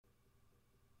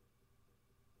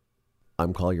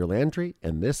I'm Collier Landry,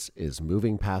 and this is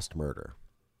Moving Past Murder.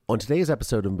 On today's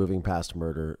episode of Moving Past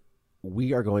Murder,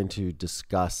 we are going to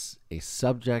discuss a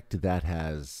subject that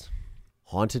has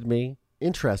haunted me,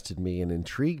 interested me, and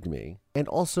intrigued me, and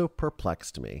also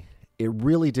perplexed me. It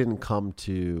really didn't come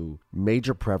to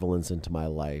major prevalence into my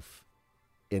life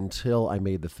until I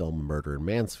made the film Murder in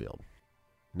Mansfield.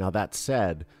 Now, that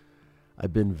said,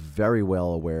 I've been very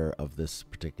well aware of this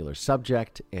particular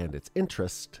subject and its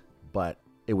interest, but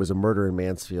it was a Murder in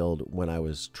Mansfield when I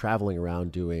was traveling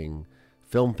around doing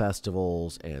film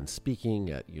festivals and speaking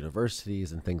at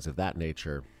universities and things of that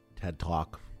nature. TED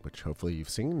Talk, which hopefully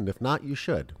you've seen, and if not, you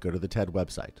should. Go to the TED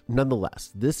website.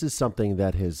 Nonetheless, this is something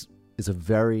that is a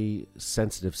very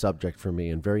sensitive subject for me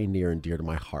and very near and dear to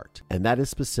my heart. And that is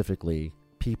specifically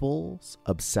people's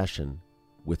obsession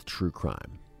with true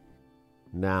crime.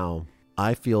 Now,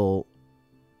 I feel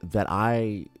that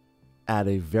I add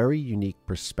a very unique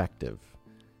perspective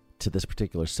to this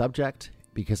particular subject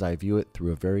because I view it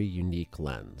through a very unique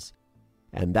lens.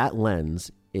 And that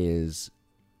lens is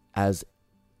as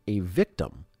a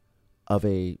victim of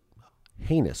a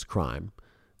heinous crime,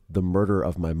 the murder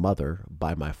of my mother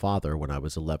by my father when I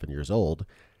was 11 years old,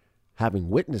 having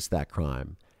witnessed that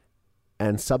crime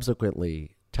and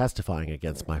subsequently testifying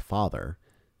against my father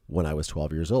when I was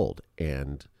 12 years old.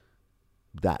 And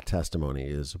that testimony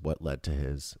is what led to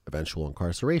his eventual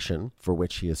incarceration, for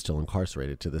which he is still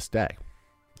incarcerated to this day.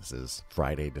 This is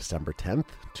Friday, December 10th,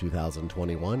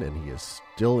 2021, and he is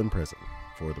still in prison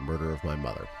for the murder of my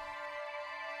mother.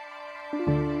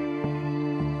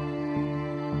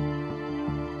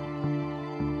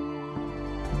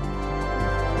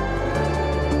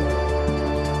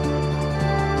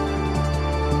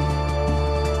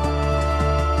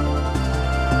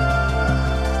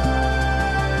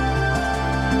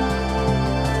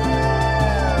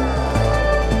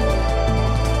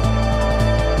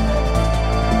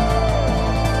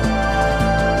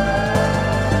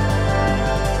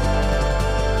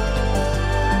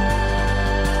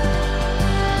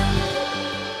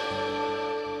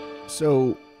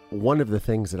 So one of the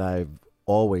things that I've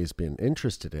always been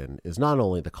interested in is not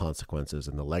only the consequences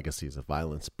and the legacies of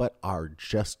violence, but our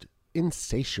just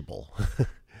insatiable,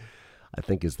 I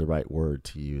think is the right word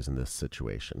to use in this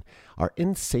situation, our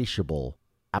insatiable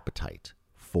appetite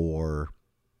for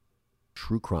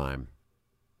true crime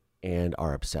and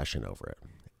our obsession over it.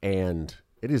 And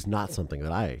it is not something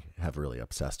that I have really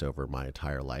obsessed over my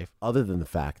entire life, other than the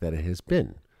fact that it has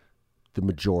been the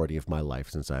majority of my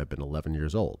life since I've been 11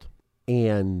 years old.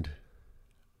 And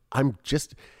I'm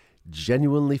just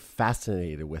genuinely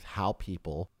fascinated with how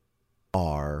people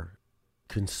are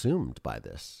consumed by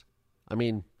this. I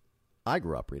mean, I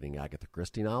grew up reading Agatha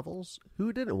Christie novels.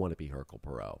 Who didn't want to be Hercule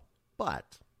Poirot?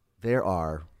 But there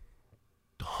are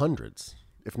hundreds,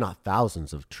 if not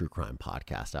thousands, of true crime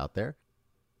podcasts out there.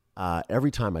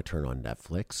 Every time I turn on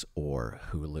Netflix or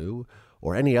Hulu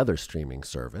or any other streaming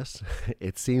service,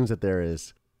 it seems that there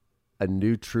is a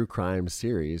new true crime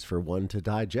series for one to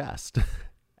digest.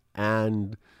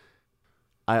 And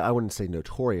I wouldn't say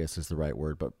notorious is the right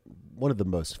word, but one of the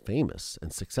most famous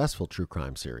and successful true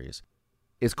crime series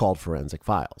is called Forensic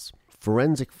Files.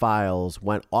 Forensic Files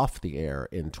went off the air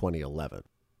in 2011,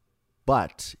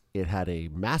 but it had a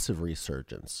massive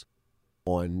resurgence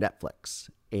on Netflix.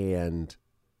 And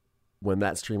when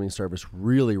that streaming service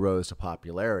really rose to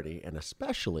popularity, and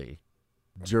especially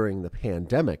during the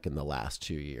pandemic in the last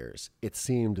 2 years, it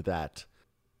seemed that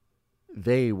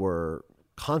they were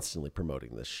constantly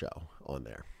promoting this show on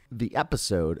there. The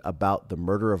episode about the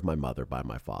murder of my mother by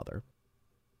my father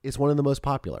is one of the most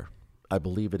popular. I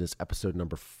believe it is episode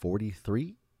number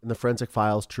 43 in the Forensic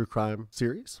Files true crime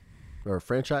series or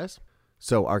franchise.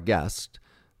 So our guest,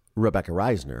 Rebecca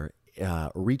Reisner,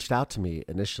 reached out to me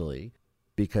initially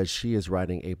because she is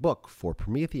writing a book for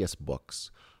Prometheus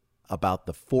Books about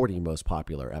the 40 most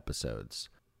popular episodes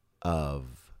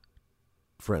of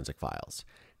Forensic Files.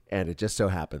 And it just so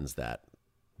happens that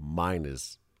mine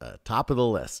is top of the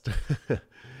list,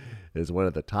 is one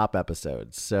of the top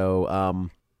episodes. So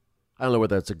I don't know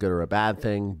whether it's a good or a bad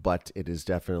thing, but it is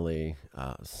definitely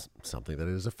something that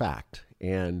is a fact.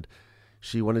 And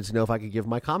she wanted to know if I could give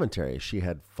my commentary. She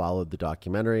had followed the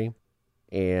documentary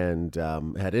and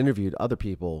had interviewed other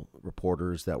people,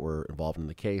 reporters that were involved in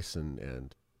the case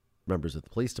and members of the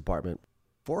police department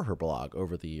for her blog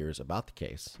over the years about the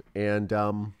case. And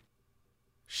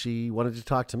she wanted to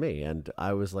talk to me. And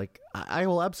I was like, I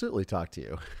will absolutely talk to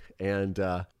you. And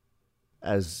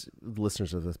as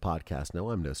listeners of this podcast know,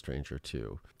 I'm no stranger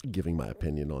to giving my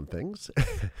opinion on things.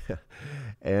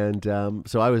 And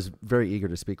so I was very eager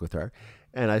to speak with her.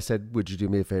 And I said, would you do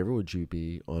me a favor? Would you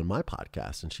be on my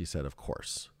podcast? And she said, of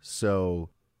course. So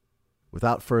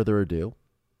without further ado,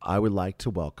 I would like to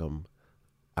welcome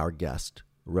our guest,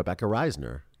 Rebecca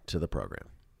Reisner, to the program.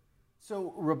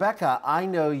 So, Rebecca, I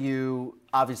know you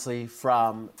obviously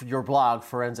from your blog,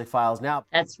 Forensic Files Now.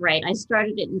 That's right. I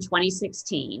started it in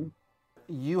 2016.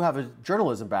 You have a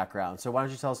journalism background, so why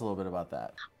don't you tell us a little bit about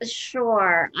that?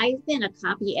 Sure. I've been a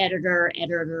copy editor,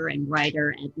 and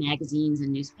writer at magazines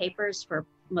and newspapers for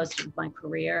most of my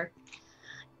career.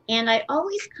 And I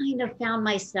always kind of found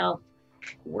myself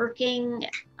working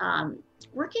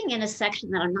in a section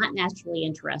that I'm not naturally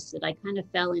interested. I kind of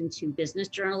fell into business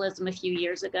journalism a few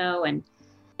years ago. And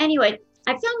anyway,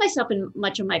 I found myself in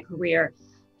much of my career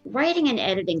writing and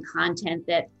editing content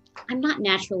that I'm not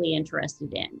naturally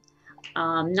interested in.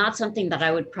 Not something that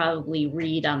I would probably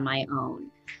read on my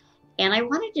own. And I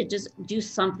wanted to just do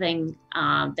something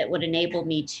that would enable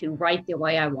me to write the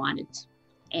way I wanted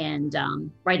and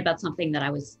write about something that I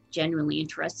was genuinely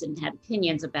interested in, had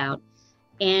opinions about.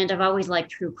 And I've always liked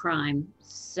true crime.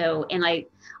 So, and I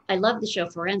love the show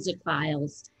Forensic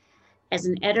Files. As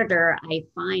an editor, I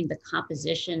find the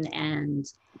composition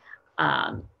and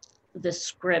the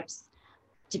scripts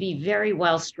to be very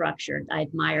well structured. I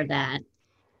admire that.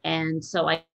 And so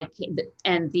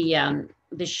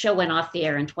the show went off the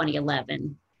air in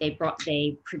 2011. They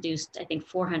produced, I think,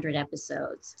 400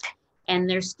 episodes, and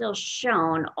they're still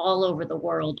shown all over the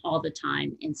world all the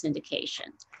time in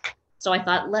syndication. So I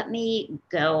thought, let me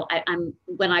go.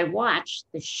 When I watched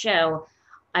the show,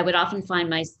 I would often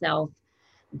find myself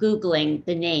Googling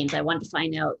the names. I wanted to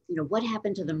find out, what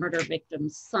happened to the murder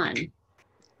victim's son,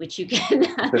 which you can,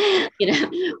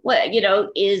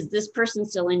 is this person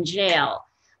still in jail?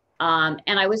 And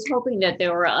I was hoping that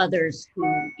there were others who,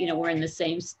 were in the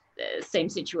same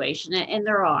situation, and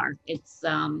there are. It's,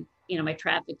 my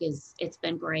traffic it's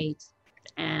been great,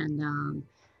 and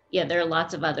there are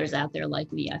lots of others out there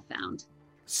like me, I found.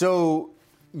 So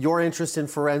your interest in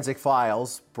Forensic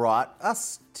Files brought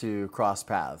us to cross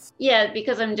paths. Yeah,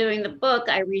 because I'm doing the book,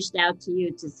 I reached out to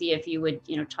you to see if you would,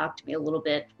 talk to me a little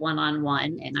bit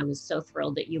one-on-one, and I was so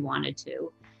thrilled that you wanted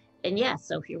to. And yeah,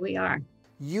 so here we are.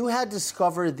 You had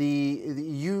discovered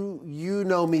you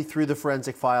know me through the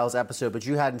Forensic Files episode, but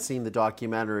you hadn't seen the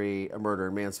documentary A Murder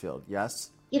in Mansfield,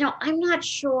 yes? I'm not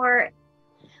sure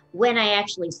when I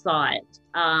actually saw it.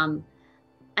 I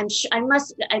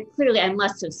must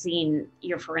have seen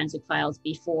your Forensic Files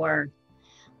before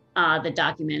the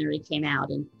documentary came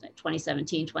out in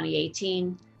 2017,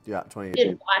 2018. Yeah,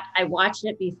 2018. I watched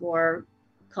it before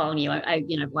calling you.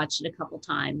 I've watched it a couple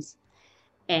times.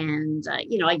 And,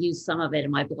 I used some of it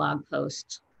in my blog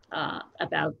post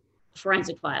about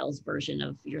Forensic Files version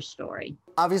of your story.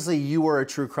 Obviously, you were a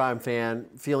true crime fan,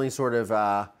 feeling sort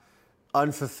of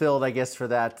unfulfilled, I guess, for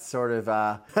that sort of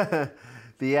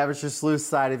the amateur sleuth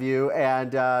side of you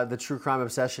and the true crime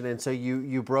obsession. And so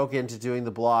you broke into doing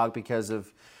the blog because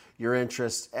of your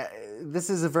interest. This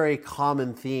is a very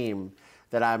common theme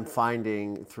that I'm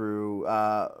finding through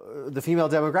the female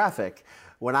demographic.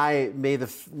 When I made the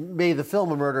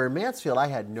film A Murder in Mansfield, I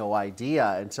had no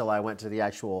idea until I went to the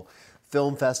actual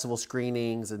film festival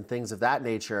screenings and things of that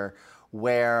nature,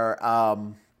 where I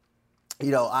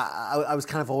was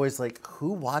kind of always like,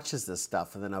 who watches this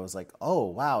stuff? And then I was like, oh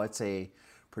wow, it's a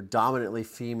predominantly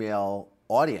female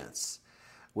audience,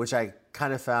 which I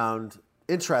kind of found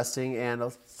interesting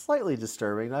and slightly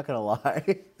disturbing, not gonna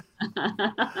lie.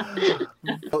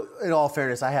 In all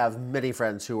fairness, I have many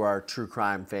friends who are true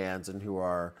crime fans and who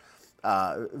are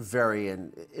very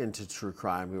into true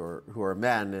crime, who are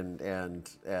men, and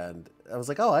I was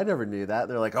like, oh, I never knew that.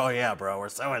 They're like, oh yeah, bro, we're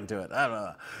so into it. I don't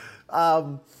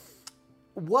know.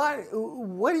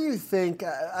 What do you think?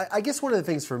 I guess one of the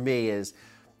things for me is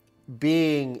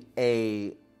being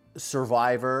a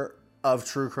survivor of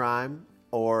true crime.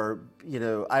 Or,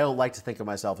 I don't like to think of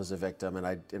myself as a victim, and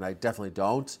I definitely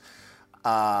don't.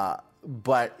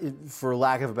 But for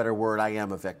lack of a better word, I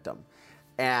am a victim.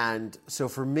 And so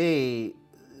for me,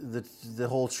 the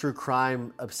whole true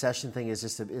crime obsession thing is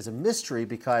just a mystery,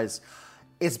 because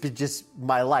it's been just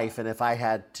my life. And if I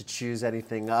had to choose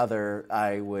anything other,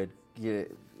 I would,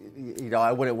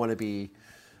 I wouldn't want to be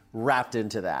wrapped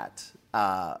into that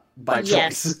by choice.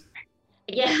 Yes.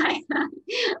 Yeah,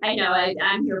 I know.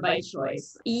 I'm here by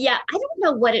choice. Yeah, I don't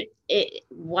know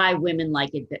why women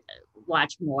like it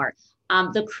watch more.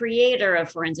 The creator of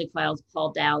Forensic Files,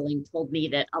 Paul Dowling, told me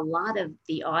that a lot of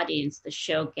the audience the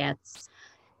show gets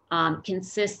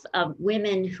consists of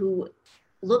women who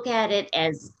look at it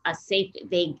as a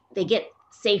safety. They get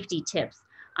safety tips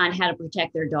on how to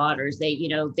protect their daughters.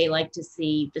 They like to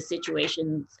see the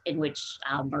situations in which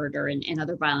murder and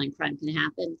other violent crime can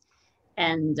happen,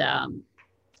 and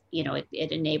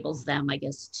it enables them, I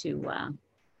guess, to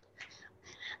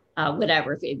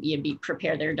whatever, if you be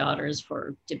prepare their daughters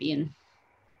for to be in,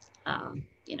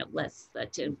 less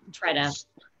to try to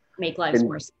make lives And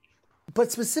more safe.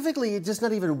 but specifically, just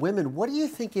not even women. What do you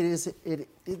think it is?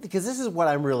 Because this is what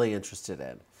I'm really interested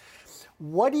in.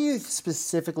 What do you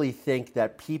specifically think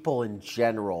that people in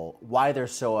general, why they're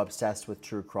so obsessed with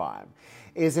true crime?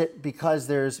 Is it because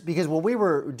because when we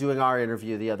were doing our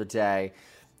interview the other day,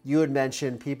 you had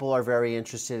mentioned people are very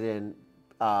interested in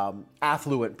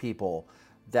affluent people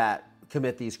that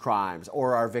commit these crimes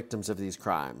or are victims of these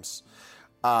crimes,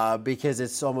 because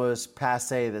it's almost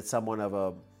passe that someone of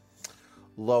a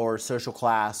lower social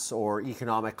class or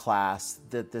economic class,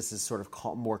 that this is sort of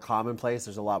more commonplace.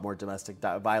 There's a lot more domestic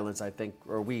violence, I think,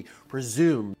 or we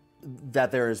presume that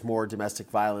there is more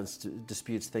domestic violence,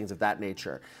 disputes, things of that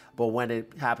nature. But when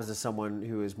it happens to someone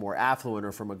who is more affluent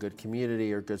or from a good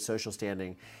community or good social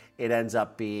standing, it ends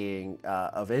up being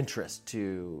of interest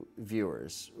to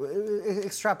viewers.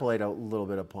 Extrapolate a little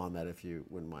bit upon that, if you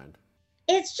wouldn't mind.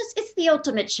 It's the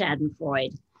ultimate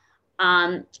Schadenfreude.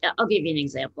 I'll give you an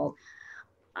example.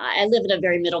 I live in a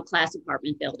very middle class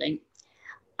apartment building,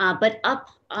 but up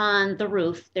on the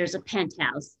roof, there's a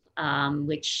penthouse,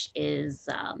 which is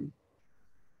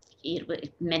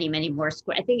many, many more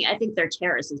square. I think their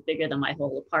terrace is bigger than my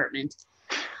whole apartment.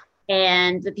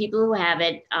 And the people who have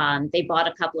it, they bought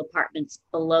a couple apartments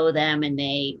below them and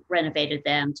they renovated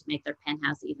them to make their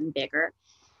penthouse even bigger.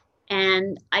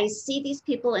 And I see these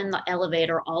people in the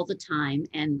elevator all the time.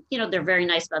 And, they're very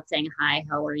nice about saying, hi,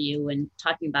 how are you? And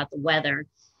talking about the weather.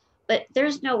 But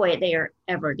there's no way they are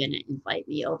ever going to invite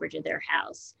me over to their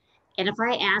house. And if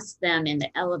I ask them in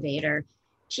the elevator,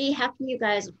 gee, how can you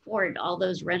guys afford all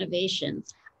those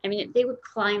renovations? I mean, they would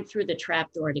climb through the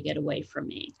trapdoor to get away from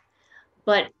me.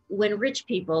 But when rich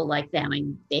people like them, I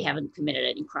mean, they haven't committed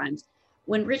any crimes.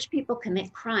 When rich people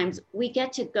commit crimes, we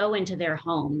get to go into their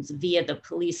homes via the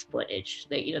police footage,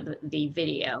 the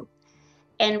video,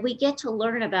 and we get to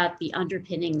learn about the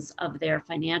underpinnings of their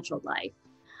financial life.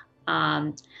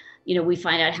 Um, we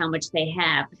find out how much they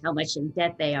have, how much in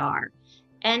debt they are,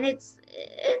 and it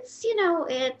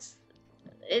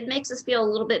makes us feel a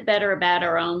little bit better about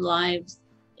our own lives.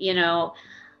 You know,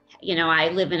 I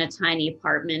live in a tiny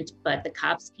apartment, but the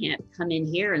cops can't come in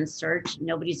here and search.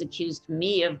 Nobody's accused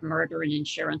me of murder and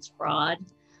insurance fraud.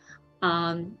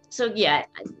 So yeah,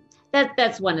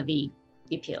 that's one of the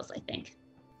appeals, I think.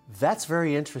 That's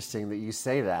very interesting that you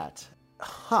say that.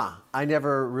 Huh. I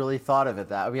never really thought of it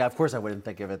that. I mean, of course I wouldn't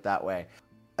think of it that way.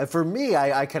 For me,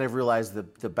 I kind of realized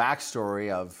the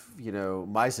backstory of,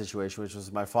 my situation, which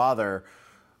was my father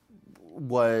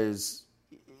was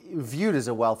viewed as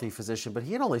a wealthy physician, but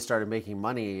he had only started making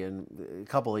money in a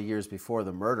couple of years before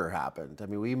the murder happened. I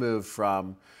mean, we moved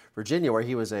from Virginia, where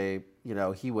he was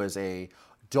a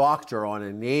doctor on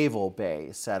a naval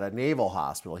base at a naval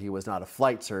hospital. He was not a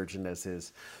flight surgeon, as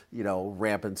his,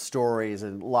 rampant stories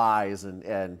and lies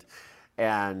and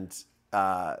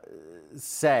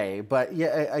say. But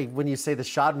yeah, when you say the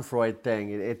Schadenfreude thing,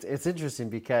 it's interesting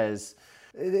because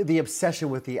the obsession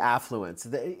with the affluence.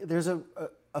 There's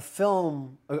a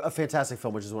film, a fantastic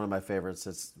film, which is one of my favorites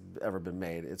that's ever been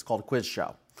made. It's called Quiz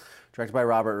Show, directed by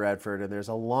Robert Redford. And there's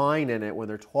a line in it when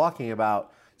they're talking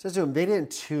about, it says to him, they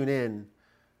didn't tune in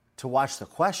to watch the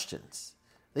questions.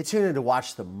 They tune in to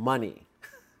watch the money.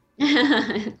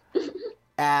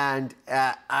 And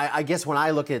I guess when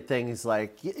I look at things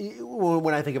like,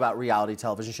 when I think about reality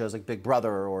television shows like Big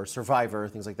Brother or Survivor,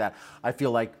 things like that, I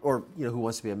feel like, or Who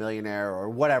Wants to Be a Millionaire or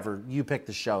whatever, you pick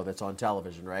the show that's on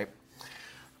television, right?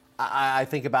 I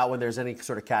think about when there's any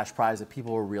sort of cash prize that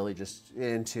people are really just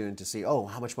in tune to see, oh,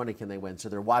 how much money can they win? So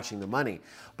they're watching the money.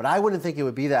 But I wouldn't think it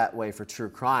would be that way for true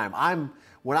crime.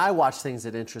 When I watch things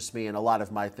that interest me, and a lot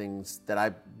of my things that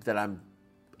I'm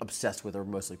obsessed with are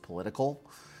mostly political,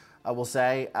 I will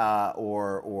say,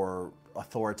 or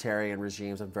authoritarian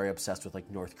regimes. I'm very obsessed with like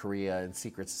North Korea and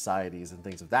secret societies and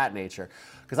things of that nature,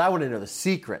 because I want to know the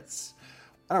secrets.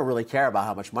 I don't really care about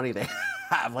how much money they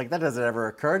have. Like, that doesn't ever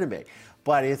occur to me.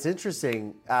 But it's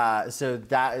interesting. So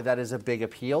that is a big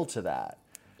appeal to that.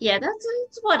 Yeah,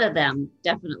 it's one of them,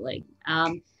 definitely.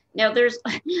 Now, there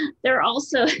are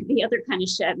also the other kind of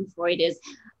Schadenfreude is,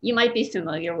 you might be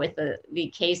familiar with the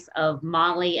case of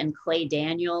Molly and Clay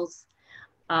Daniels.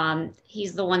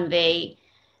 He's the one they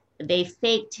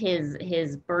faked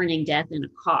his burning death in a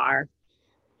car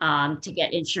to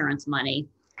get insurance money.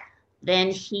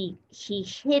 Then he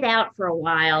hid out for a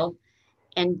while,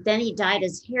 and then he dyed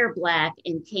his hair black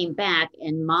and came back.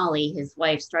 And Molly, his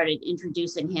wife, started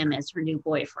introducing him as her new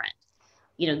boyfriend.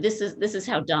 This is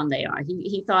how dumb they are.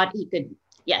 He thought he could,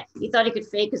 yeah, he thought he could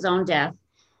fake his own death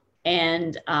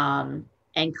and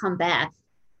come back.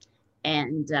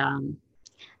 And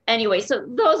anyway, so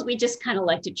those we just kind of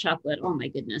like to chuckle at. Oh my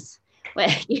goodness. Well,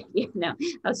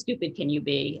 how stupid can you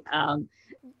be?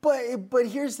 But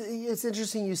it's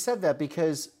interesting you said that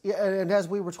because, and as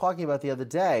we were talking about the other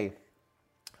day,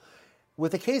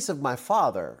 with the case of my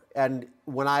father, and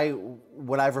when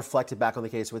I've reflected back on the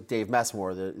case with Dave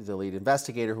Messmore, the lead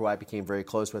investigator who I became very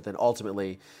close with, and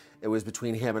ultimately it was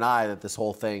between him and I that this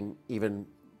whole thing even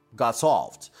got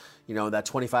solved. That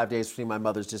 25 days between my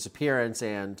mother's disappearance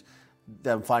and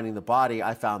them finding the body,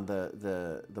 I found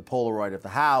the Polaroid of the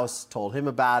house, told him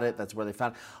about it. That's where they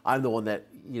found. I'm the one that,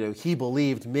 he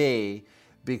believed me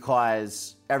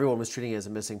because everyone was treating it as a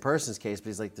missing persons case. But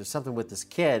he's like, there's something with this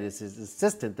kid. It's his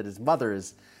assistant that his mother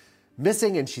is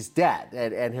missing and she's dead.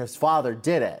 And his father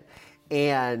did it.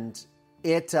 And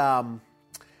it's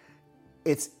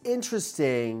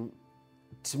interesting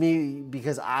to me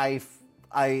because I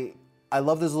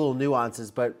love those little nuances,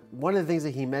 but one of the things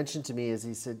that he mentioned to me is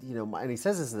he said, and he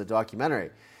says this in the documentary,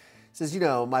 he says,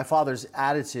 my father's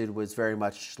attitude was very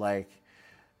much like,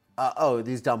 oh,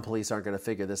 these dumb police aren't going to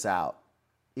figure this out.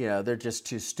 They're just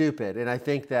too stupid. And I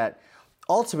think that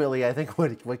ultimately,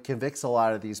 what convicts a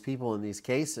lot of these people in these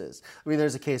cases, I mean,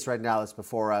 there's a case right now that's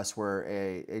before us where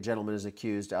a gentleman is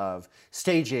accused of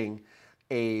staging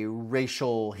a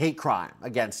racial hate crime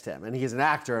against him. And he's an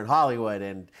actor in Hollywood,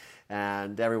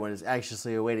 and everyone is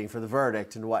anxiously awaiting for the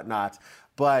verdict and whatnot.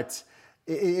 But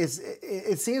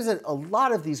it seems that a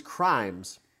lot of these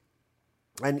crimes,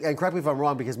 and correct me if I'm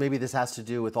wrong, because maybe this has to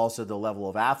do with also the level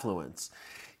of affluence,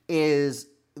 is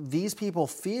these people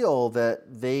feel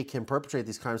that they can perpetrate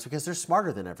these crimes because they're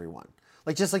smarter than everyone.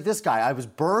 Just like this guy, I was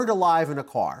burned alive in a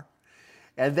car,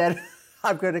 and then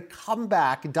I'm going to come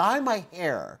back, dye my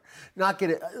hair, not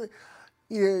get it.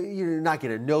 Not get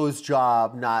a nose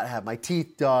job, not have my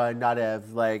teeth done, not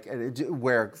have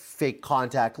wear fake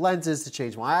contact lenses to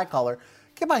change my eye color,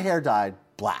 get my hair dyed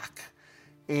black.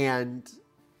 And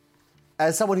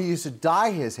as someone who used to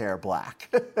dye his hair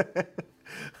black,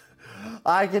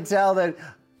 I can tell that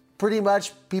pretty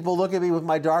much people look at me with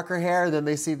my darker hair, and then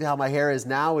they see how my hair is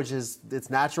now, which is its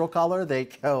natural color. They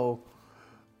go,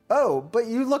 oh, but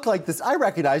you look like this. I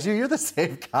recognize you. You're the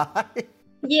same guy.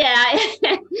 Yeah,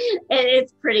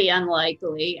 it's pretty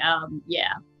unlikely.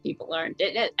 Yeah, people aren't.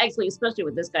 Actually, especially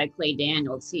with this guy, Clay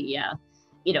Daniels, he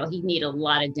needed a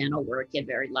lot of dental work. He had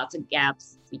lots of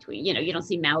gaps between, you don't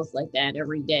see mouths like that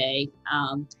every day.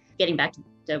 Getting back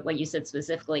to what you said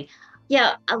specifically,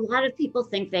 yeah, a lot of people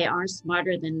think they are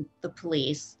smarter than the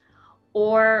police,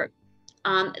 or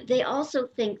they also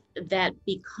think that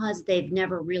because they've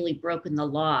never really broken the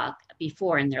law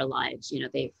before in their lives,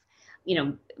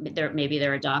 maybe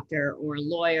they're a doctor or a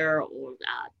lawyer or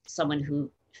someone who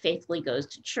faithfully goes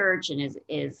to church and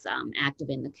is active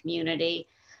in the community,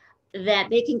 that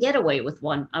they can get away with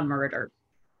a murder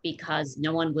because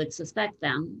no one would suspect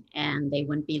them and they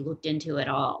wouldn't be looked into at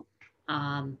all.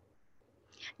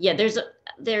 Yeah, there's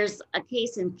a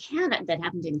case in Canada that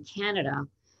happened in Canada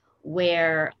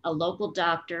where a local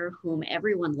doctor whom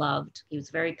everyone loved, he was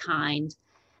very kind,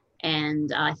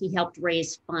 and he helped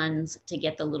raise funds to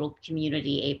get the little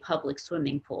community a public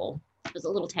swimming pool. It was a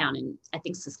little town in, I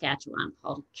think, Saskatchewan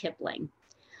called Kipling.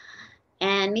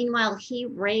 And meanwhile, he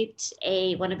raped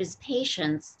one of his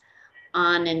patients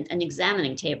on an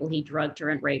examining table. He drugged her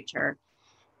and raped her.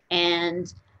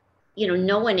 And,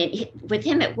 no one, with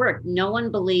him at work, no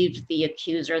one believed the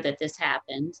accuser that this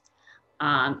happened.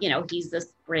 He's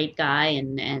this great guy,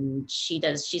 and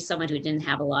she's someone who didn't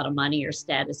have a lot of money or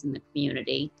status in the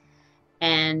community.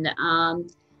 And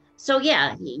so,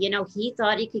 yeah, he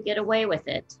thought he could get away with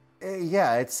it.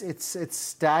 Yeah, it's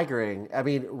staggering. I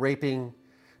mean,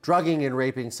 drugging and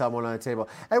raping someone on a table.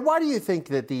 And why do you think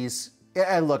that these,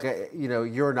 and look,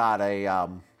 you're not a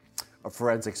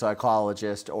forensic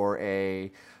psychologist or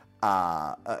a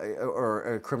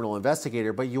criminal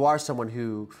investigator, but you are someone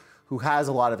who has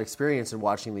a lot of experience in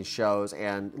watching these shows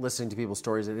and listening to people's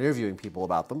stories and interviewing people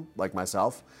about them, like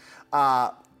myself.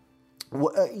 Why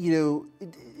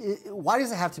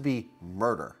does it have to be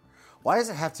murder? Why does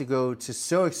it have to go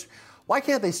to why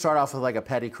can't they start off with a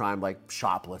petty crime like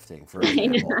shoplifting, for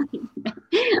example?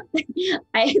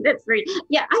 That's great.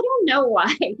 Yeah, I don't know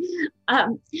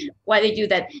why they do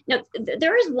that. Now,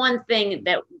 there is one thing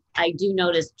that I do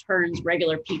notice turns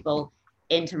regular people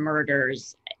into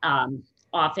murderers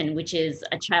often, which is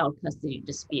a child custody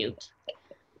dispute.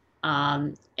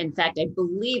 In fact, I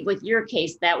believe with your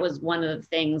case, that was one of the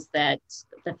things that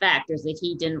the factors that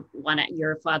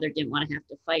your father didn't want to have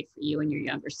to fight for you and your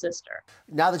younger sister.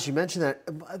 Now that you mention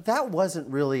that, that wasn't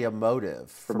really a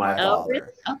motive for my Oh, really?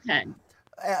 father. Okay.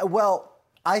 Well,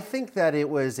 I think that it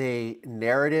was a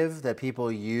narrative that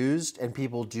people used and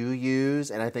people do use.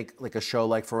 And I think like a show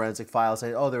like Forensic Files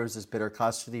saying, oh, there was this bitter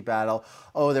custody battle.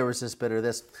 Oh, there was this bitter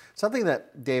this. Something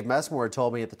that Dave Messmore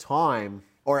told me at the time,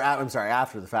 or I'm sorry,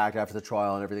 after the fact, after the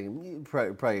trial and everything,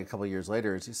 probably a couple of years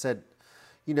later, is he said,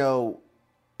 you know,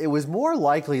 it was more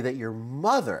likely that your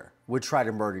mother would try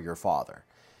to murder your father.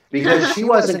 Because she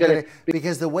wasn't going to,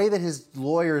 because the way that his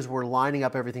lawyers were lining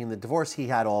up everything in the divorce, he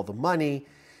had all the money,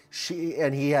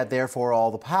 and he had therefore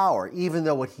all the power. Even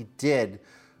though what he did,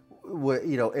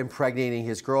 you know, impregnating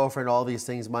his girlfriend, all these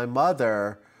things, my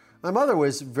mother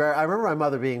was very, I remember my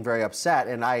mother being very upset,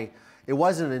 and it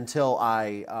wasn't until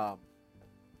I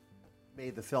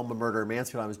made the film A Murder in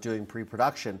Mansfield, I was doing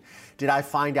pre-production, did I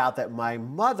find out that my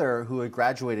mother, who had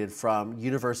graduated from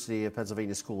University of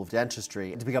Pennsylvania School of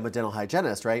Dentistry to become a dental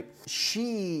hygienist, right?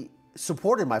 She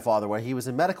supported my father when he was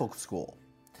in medical school.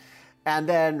 And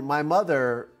then my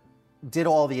mother did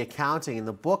all the accounting and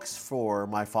the books for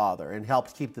my father and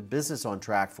helped keep the business on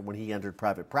track for when he entered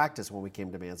private practice when we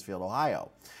came to Mansfield,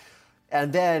 Ohio.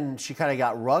 And then she kind of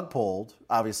got rug pulled,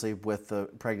 obviously, with the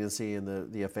pregnancy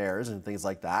and the affairs and things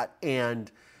like that. And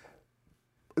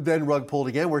then rug pulled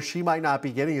again, where she might not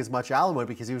be getting as much alimony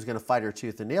because he was going to fight her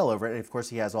tooth and nail over it. And of course,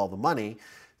 he has all the money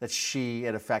that she,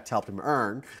 in effect, helped him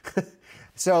earn.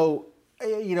 So,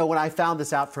 you know, when I found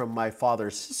this out from my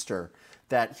father's sister,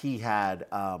 that he had,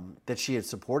 that she had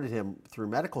supported him through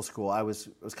medical school, I was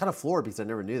kind of floored because I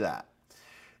never knew that.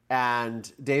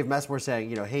 And Dave Messmore saying,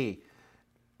 you know, hey,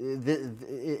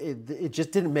 it just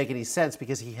didn't make any sense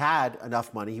because he had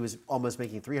enough money. He was almost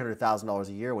making $300,000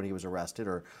 a year when he was arrested,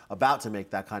 or about to make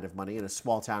that kind of money in a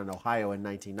small town in Ohio in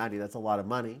 1990. That's a lot of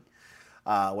money.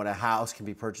 When a house can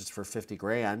be purchased for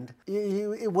 $50,000,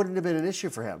 it wouldn't have been an issue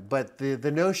for him. But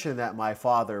the notion that my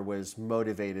father was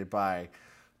motivated by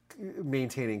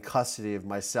maintaining custody of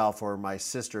myself or my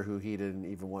sister, who he didn't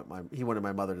even want he wanted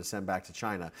my mother to send back to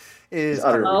China, is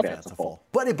utterly fanciful.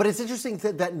 But it's interesting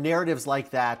that narratives like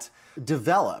that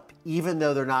develop, even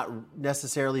though they're not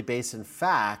necessarily based in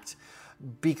fact,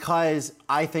 because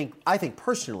I think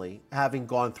personally, having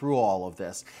gone through all of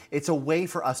this, it's a way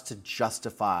for us to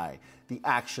justify the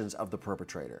actions of the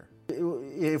perpetrator.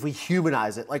 If we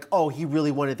humanize it, like, oh, he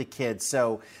really wanted the kids,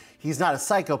 so he's not a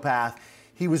psychopath.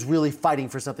 He was really fighting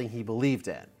for something he believed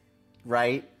in,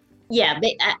 right? Yeah,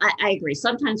 I agree.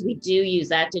 Sometimes we do use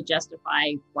that to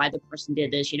justify why the person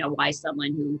did this, you know, why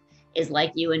someone who is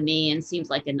like you and me and seems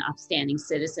like an upstanding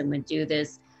citizen would do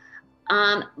this.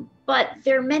 But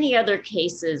there are many other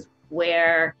cases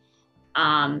where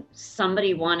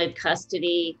somebody wanted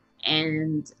custody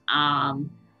and,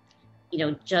 you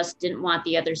know, just didn't want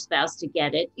the other spouse to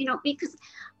get it, you know, because,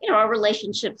 you know, our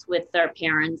relationships with our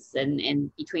parents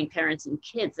and between parents and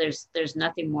kids, there's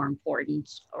nothing more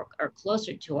important or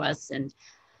closer to us. And,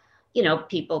 you know,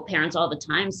 parents all the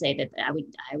time say that I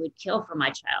would kill for my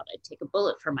child. I'd take a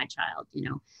bullet for my child, you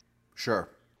know. Sure.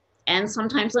 And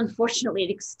sometimes, unfortunately,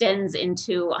 it extends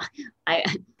into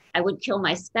I would kill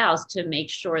my spouse to make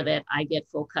sure that I get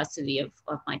full custody of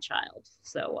my child.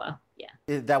 So,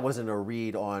 yeah. That wasn't a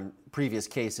read on previous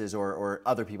cases or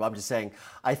other people. I'm just saying,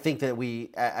 I think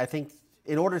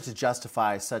in order to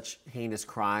justify such heinous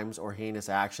crimes or heinous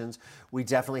actions, we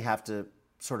definitely have to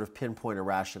sort of pinpoint a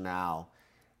rationale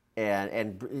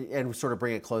and sort of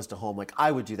bring it close to home. Like,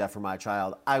 I would do that for my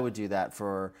child. I would do that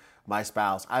for my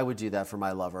spouse. I would do that for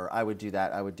my lover. I would do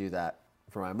that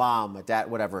for my mom, my dad,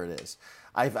 whatever it is.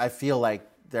 I feel like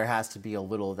there has to be a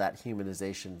little of that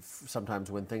humanization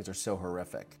sometimes when things are so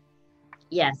horrific.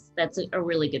 Yes, that's a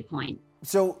really good point.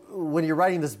 So when you're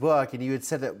writing this book, and you had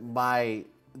said that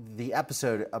the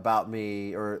episode about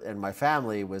me and my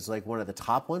family was like one of the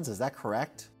top ones, is that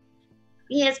correct?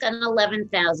 Yeah, it's got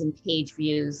 11,000 page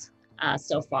views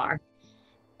so far,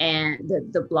 and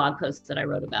the blog posts that I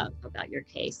wrote about your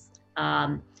case.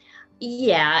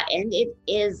 Yeah, and it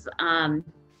is.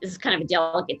 This is kind of a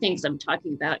delicate thing because I'm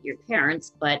talking about your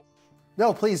parents, but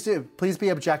no, please do. Please be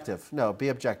objective. No, be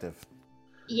objective.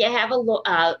 You have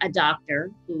a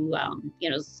doctor who you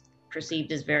know, is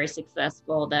perceived as very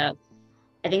successful. I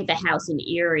think the house in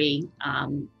Erie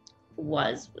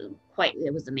was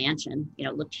a mansion. You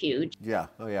know, looked huge. Yeah.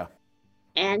 Oh yeah.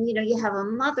 And you know, you have a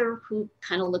mother who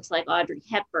kind of looks like Audrey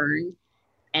Hepburn,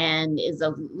 and is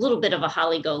a little bit of a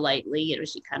Holly-go-lightly. You know,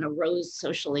 she kind of rose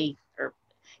socially, or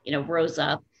rose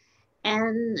up.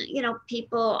 And you know,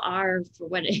 people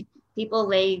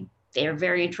lay they're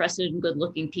very interested in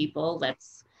good-looking people.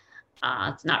 That's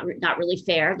it's not really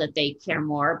fair that they care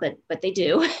more, but they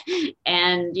do,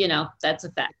 and that's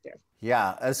a factor.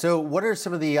 Yeah. So what are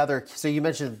some of the other? So you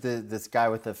mentioned this guy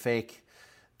with the fake,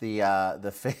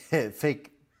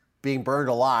 fake being burned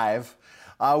alive.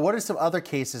 What are some other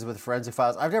cases with Forensic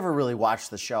Files? I've never really watched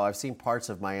the show. I've seen parts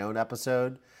of my own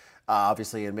episode,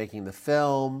 obviously in making the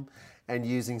film and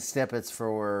using snippets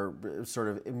for sort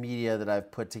of media that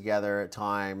I've put together at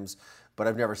times, but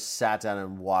I've never sat down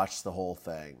and watched the whole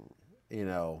thing,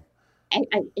 And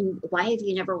why have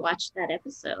you never watched that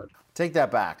episode? Take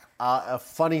that back. A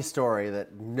funny story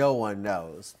that no one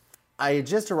knows. I had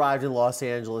just arrived in Los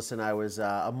Angeles and I was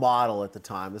a model at the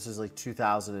time. This was like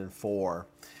 2004.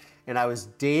 And I was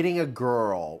dating a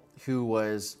girl who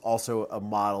was also a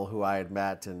model who I had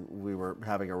met, and we were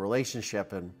having a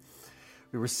relationship, and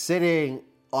we were sitting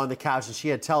on the couch, and she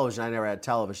had television. I never had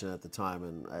television at the time,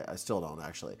 and I still don't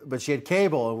actually. But she had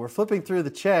cable, and we're flipping through the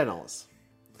channels.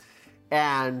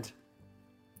 And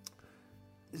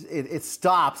it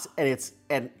stops,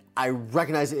 and I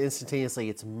recognize it instantaneously.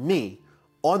 It's me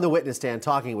on the witness stand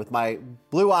talking with my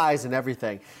blue eyes and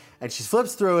everything. And she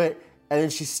flips through it, and then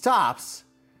she stops,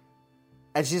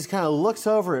 and she just kind of looks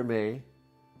over at me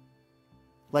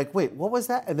like, wait, what was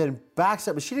that? And then backs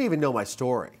up. But she didn't even know my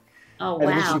story. Oh, and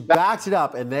wow. then she backed it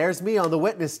up, and there's me on the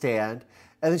witness stand.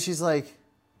 And then she's like,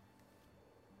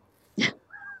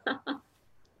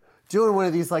 doing one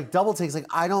of these like double takes, like,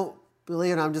 I don't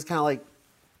believe it. I'm just kind of like,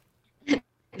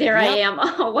 there I am.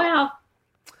 Oh, wow.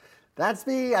 That's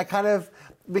me.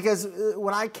 Because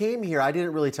when I came here, I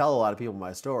didn't really tell a lot of people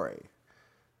my story.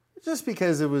 Just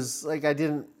because it was like, I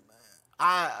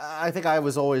think I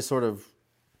was always sort of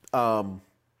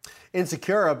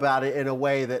insecure about it in a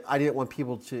way that I didn't want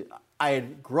people to, I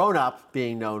had grown up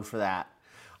being known for that.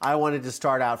 I wanted to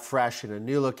start out fresh in a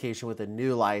new location with a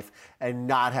new life and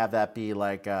not have that be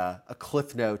like a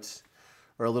cliff note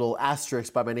or a little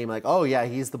asterisk by my name, like, oh yeah,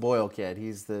 he's the Boyle kid.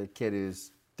 He's the kid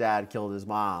whose dad killed his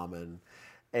mom. And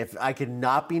if I could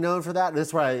not be known for that,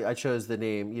 that's why I chose the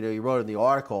name. You wrote in the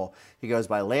article, he goes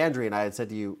by Landry, and I had said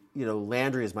to you,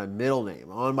 Landry is my middle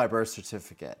name on my birth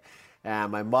certificate.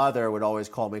 And my mother would always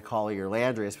call me Collier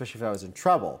Landry, especially if I was in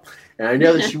trouble. And I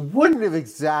know that she wouldn't have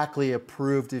exactly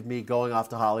approved of me going off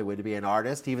to Hollywood to be an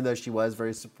artist, even though she was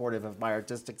very supportive of my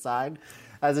artistic side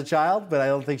as a child. But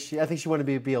I think she wanted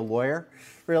me to be a lawyer,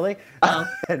 really,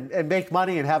 and make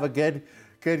money and have a good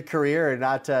career and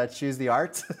not choose the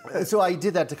arts. So I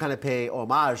did that to kind of pay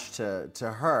homage to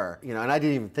her, and I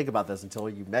didn't even think about this until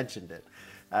you mentioned it.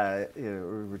 We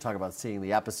were talking about seeing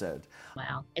the episode.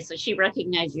 Wow. And so she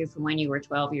recognized you from when you were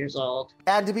 12 years old.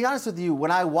 And to be honest with you,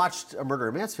 when I watched A Murder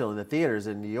in Mansfield in the theaters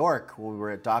in New York, when we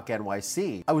were at Doc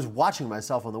NYC, I was watching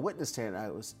myself on the witness stand.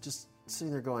 I was just sitting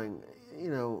there going,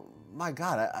 my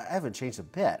God, I haven't changed a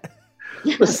bit.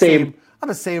 I'm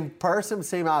the same person,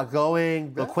 same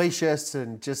outgoing, loquacious,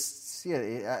 and just,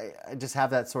 I just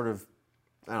have that sort of,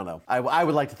 I don't know. I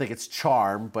would like to think it's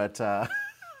charm, but...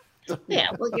 Yeah,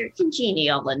 well, you're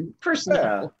congenial and personable.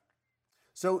 Yeah.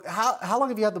 So how long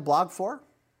have you had the blog for?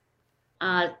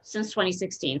 Since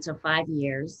 2016, so 5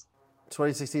 years.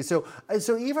 2016. So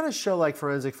even a show like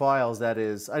Forensic Files, that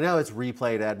is, I know it's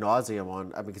replayed ad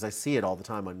nauseum because I see it all the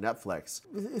time on Netflix.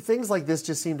 Things like this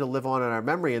just seem to live on in our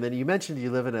memory. And then you mentioned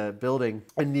you live in a building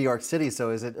in New York City.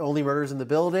 So is it Only Murders in the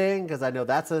Building? Because I know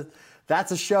that's a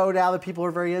show now that people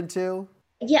are very into.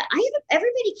 Yeah,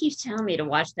 everybody keeps telling me to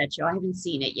watch that show. I haven't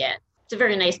seen it yet. It's a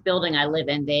very nice building I live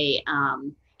in.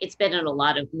 It's been in a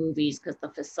lot of movies because the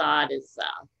facade is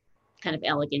kind of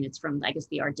elegant. It's from, I guess,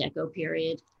 the Art Deco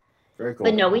period. Very cool.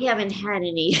 But no, we haven't had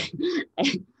any.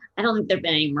 I don't think there've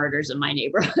been any murders in my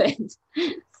neighborhood.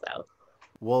 So.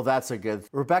 Well, that's a good.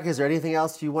 Rebecca, is there anything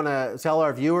else you want to tell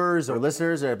our viewers or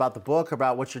listeners about the book,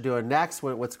 about what you're doing next?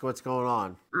 What's going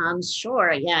on?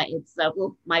 Sure. Yeah, it's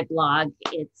my blog.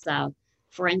 It's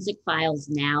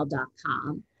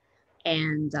forensicfilesnow.com.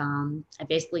 And I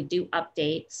basically do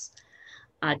updates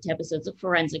to episodes of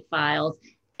Forensic Files.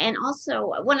 And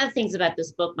also, one of the things about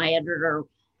this book, my editor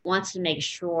wants to make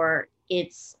sure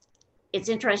it's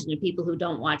interesting to people who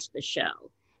don't watch the show.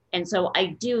 And so I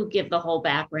do give the whole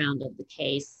background of the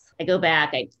case. I go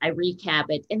back, I recap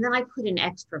it, and then I put in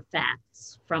extra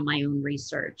facts from my own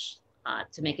research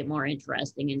to make it more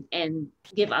interesting and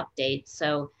give updates.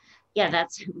 So yeah,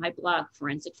 that's my blog,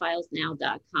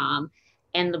 forensicfilesnow.com.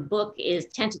 And the book is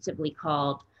tentatively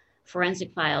called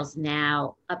Forensic Files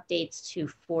Now, Updates to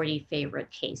 40 Favorite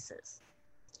Cases.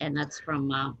 And that's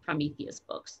from Prometheus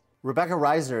Books. Rebecca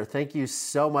Reisner, thank you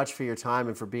so much for your time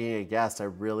and for being a guest. I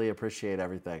really appreciate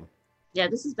everything. Yeah,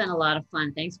 this has been a lot of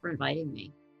fun. Thanks for inviting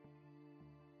me.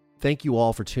 Thank you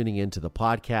all for tuning in to the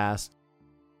podcast.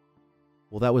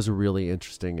 Well, that was a really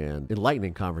interesting and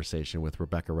enlightening conversation with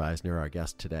Rebecca Reisner, our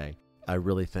guest today. I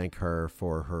really thank her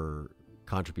for her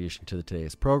contribution to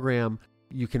today's program.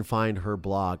 You can find her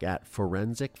blog at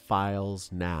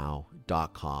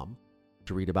forensicfilesnow.com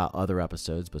to read about other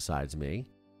episodes besides me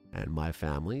and my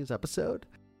family's episode.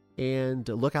 And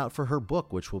look out for her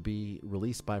book, which will be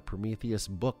released by Prometheus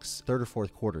Books, third or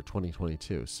fourth quarter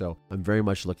 2022. So I'm very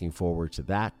much looking forward to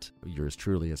that. Yours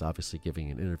truly is obviously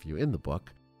giving an interview in the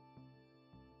book.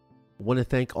 I want to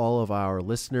thank all of our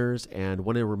listeners and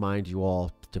want to remind you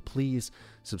all to please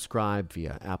subscribe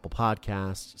via Apple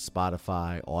Podcasts,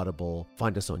 Spotify, Audible.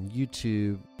 Find us on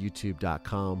YouTube,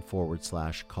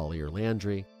 youtube.com/Collier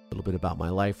Landry. A little bit about my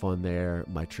life on there,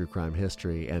 my true crime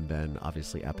history, and then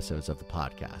obviously episodes of the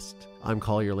podcast. I'm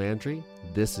Collier Landry.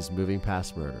 This is Moving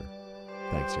Past Murder.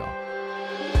 Thanks, y'all.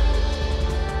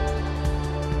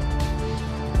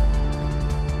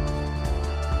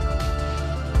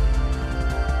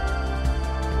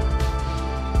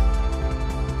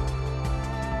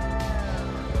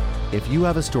 If you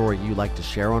have a story you'd like to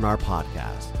share on our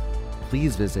podcast,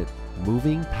 please visit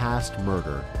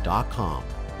movingpastmurder.com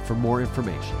for more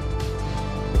information.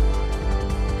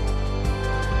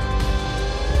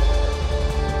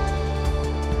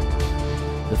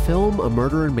 The film A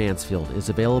Murder in Mansfield is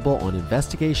available on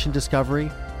Investigation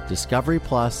Discovery, Discovery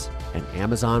Plus, and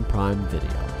Amazon Prime Video.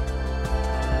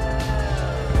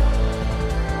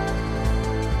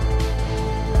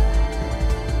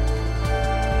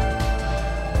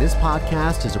 This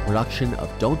podcast is a production of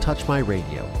Don't Touch My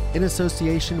Radio in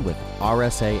association with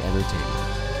RSA Entertainment.